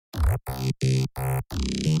A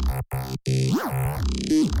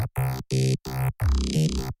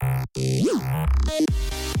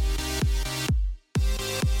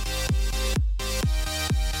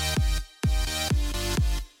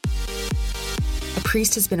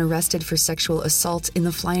priest has been arrested for sexual assault in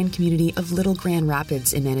the fly-in community of Little Grand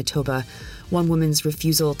Rapids in Manitoba. One woman's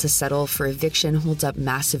refusal to settle for eviction holds up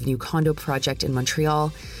massive new condo project in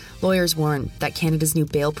Montreal. Lawyers warn that Canada's new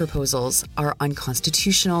bail proposals are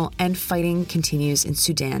unconstitutional, and fighting continues in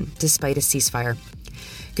Sudan despite a ceasefire.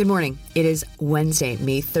 Good morning. It is Wednesday,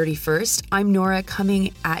 May 31st. I'm Nora,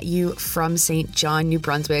 coming at you from St. John, New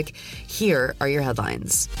Brunswick. Here are your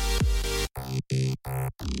headlines.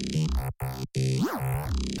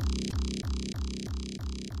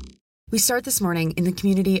 We start this morning in the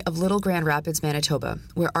community of Little Grand Rapids, Manitoba,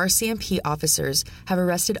 where RCMP officers have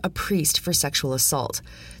arrested a priest for sexual assault.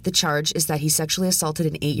 The charge is that he sexually assaulted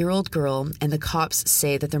an 8-year-old girl, and the cops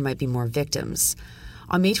say that there might be more victims.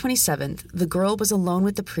 On May 27th, the girl was alone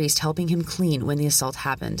with the priest helping him clean when the assault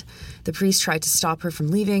happened. The priest tried to stop her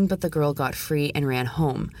from leaving, but the girl got free and ran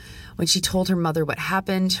home. When she told her mother what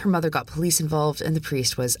happened, her mother got police involved and the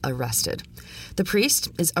priest was arrested. The priest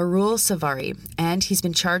is Arul Savary, and he's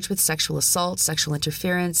been charged with sexual assault, sexual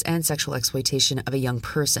interference, and sexual exploitation of a young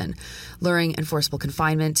person. Luring and forcible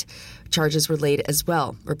confinement charges were laid as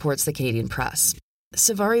well, reports the Canadian Press.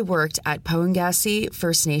 Savary worked at Pawangasi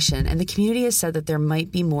First Nation, and the community has said that there might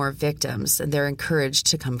be more victims, and they're encouraged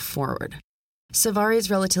to come forward. Savary is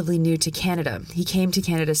relatively new to Canada. He came to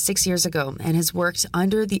Canada 6 years ago and has worked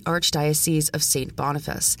under the Archdiocese of St.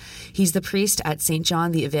 Boniface. He's the priest at St.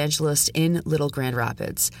 John the Evangelist in Little Grand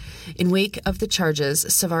Rapids. In wake of the charges,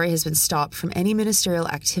 Savary has been stopped from any ministerial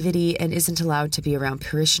activity and isn't allowed to be around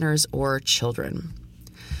parishioners or children.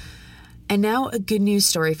 And now a good news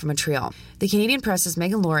story from Montreal. The Canadian Press's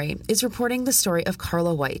Megan Laurie is reporting the story of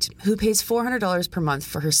Carla White, who pays $400 per month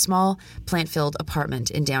for her small, plant-filled apartment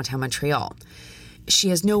in downtown Montreal. She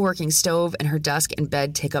has no working stove, and her desk and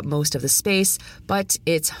bed take up most of the space, but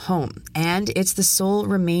it's home, and it's the sole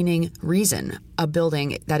remaining reason a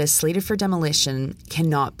building that is slated for demolition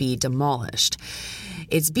cannot be demolished.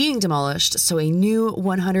 It's being demolished so a new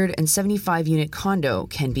 175-unit condo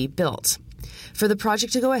can be built. For the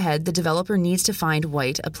project to go ahead, the developer needs to find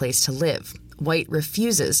White a place to live. White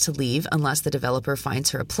refuses to leave unless the developer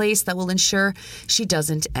finds her a place that will ensure she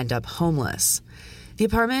doesn't end up homeless. The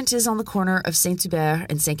apartment is on the corner of Saint-Hubert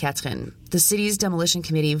and Sainte-Catherine. The city's demolition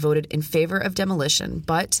committee voted in favor of demolition,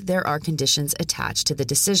 but there are conditions attached to the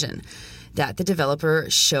decision. That the developer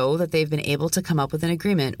show that they've been able to come up with an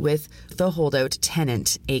agreement with the holdout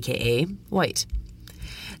tenant, aka White.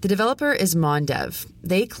 The developer is Mondev.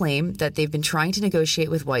 They claim that they've been trying to negotiate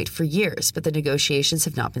with White for years, but the negotiations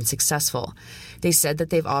have not been successful. They said that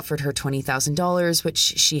they've offered her $20,000, which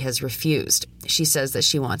she has refused. She says that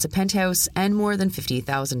she wants a penthouse and more than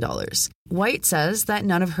 $50,000. White says that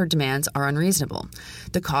none of her demands are unreasonable.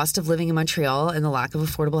 The cost of living in Montreal and the lack of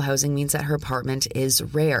affordable housing means that her apartment is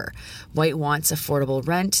rare. White wants affordable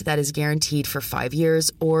rent that is guaranteed for 5 years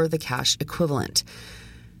or the cash equivalent.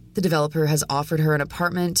 The developer has offered her an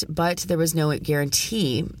apartment, but there was no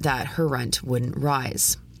guarantee that her rent wouldn't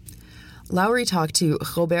rise. Lowry talked to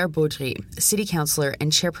Robert Baudry, city councillor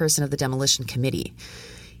and chairperson of the demolition committee.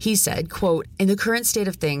 He said, quote, "In the current state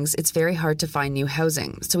of things, it's very hard to find new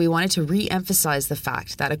housing, so we wanted to re-emphasize the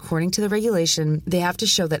fact that according to the regulation, they have to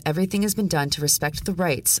show that everything has been done to respect the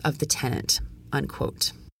rights of the tenant,"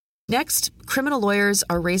 unquote. Next, criminal lawyers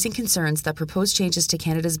are raising concerns that proposed changes to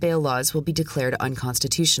Canada's bail laws will be declared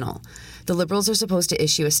unconstitutional. The Liberals are supposed to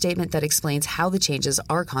issue a statement that explains how the changes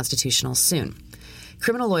are constitutional soon.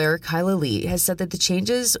 Criminal lawyer Kyla Lee has said that the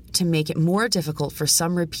changes to make it more difficult for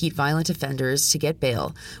some repeat violent offenders to get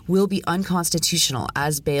bail will be unconstitutional,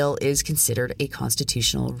 as bail is considered a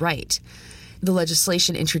constitutional right. The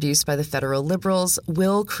legislation introduced by the federal Liberals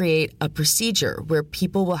will create a procedure where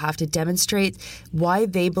people will have to demonstrate why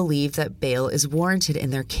they believe that bail is warranted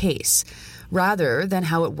in their case, rather than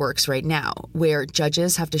how it works right now, where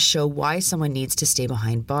judges have to show why someone needs to stay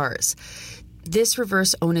behind bars. This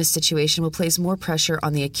reverse onus situation will place more pressure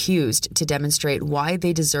on the accused to demonstrate why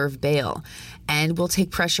they deserve bail, and will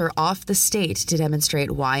take pressure off the state to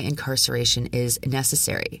demonstrate why incarceration is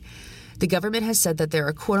necessary. The government has said that there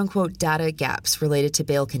are quote-unquote data gaps related to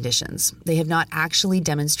bail conditions. They have not actually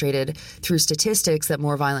demonstrated through statistics that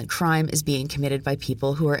more violent crime is being committed by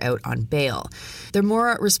people who are out on bail. They're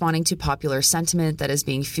more responding to popular sentiment that is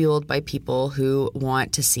being fueled by people who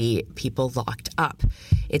want to see people locked up.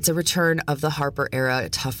 It's a return of the Harper-era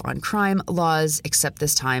tough-on-crime laws, except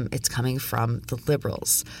this time it's coming from the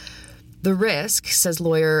Liberals. The risk, says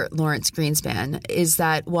lawyer Lawrence Greenspan, is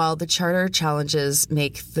that while the charter challenges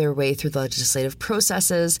make their way through the legislative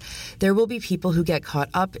processes, there will be people who get caught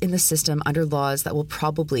up in the system under laws that will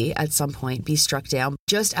probably at some point be struck down,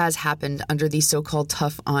 just as happened under the so-called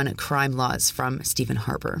tough on crime laws from Stephen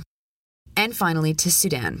Harper. And finally, to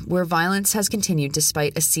Sudan, where violence has continued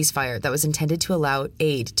despite a ceasefire that was intended to allow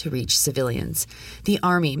aid to reach civilians. The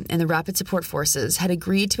army and the Rapid Support Forces had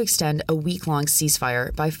agreed to extend a week-long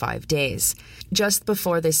ceasefire by 5 days. Just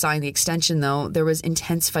before they signed the extension, though, there was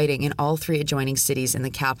intense fighting in all 3 adjoining cities in the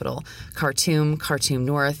capital, Khartoum, Khartoum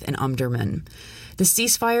North, and Omdurman. The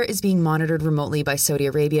ceasefire is being monitored remotely by Saudi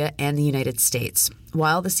Arabia and the United States.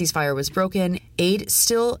 While the ceasefire was broken, aid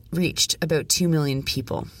still reached about 2 million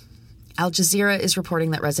people. Al Jazeera is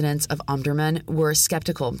reporting that residents of Omdurman were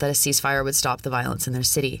skeptical that a ceasefire would stop the violence in their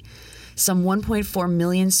city. Some 1.4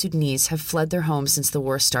 million Sudanese have fled their homes since the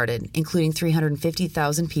war started, including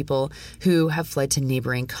 350,000 people who have fled to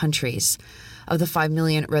neighboring countries. Of the 5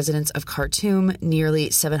 million residents of Khartoum, nearly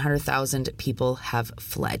 700,000 people have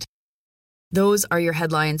fled. Those are your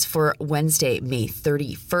headlines for Wednesday, May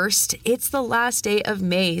 31st. It's the last day of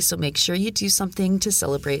May, so make sure you do something to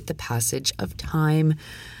celebrate the passage of time.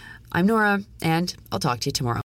 I'm Nora, and I'll talk to you tomorrow.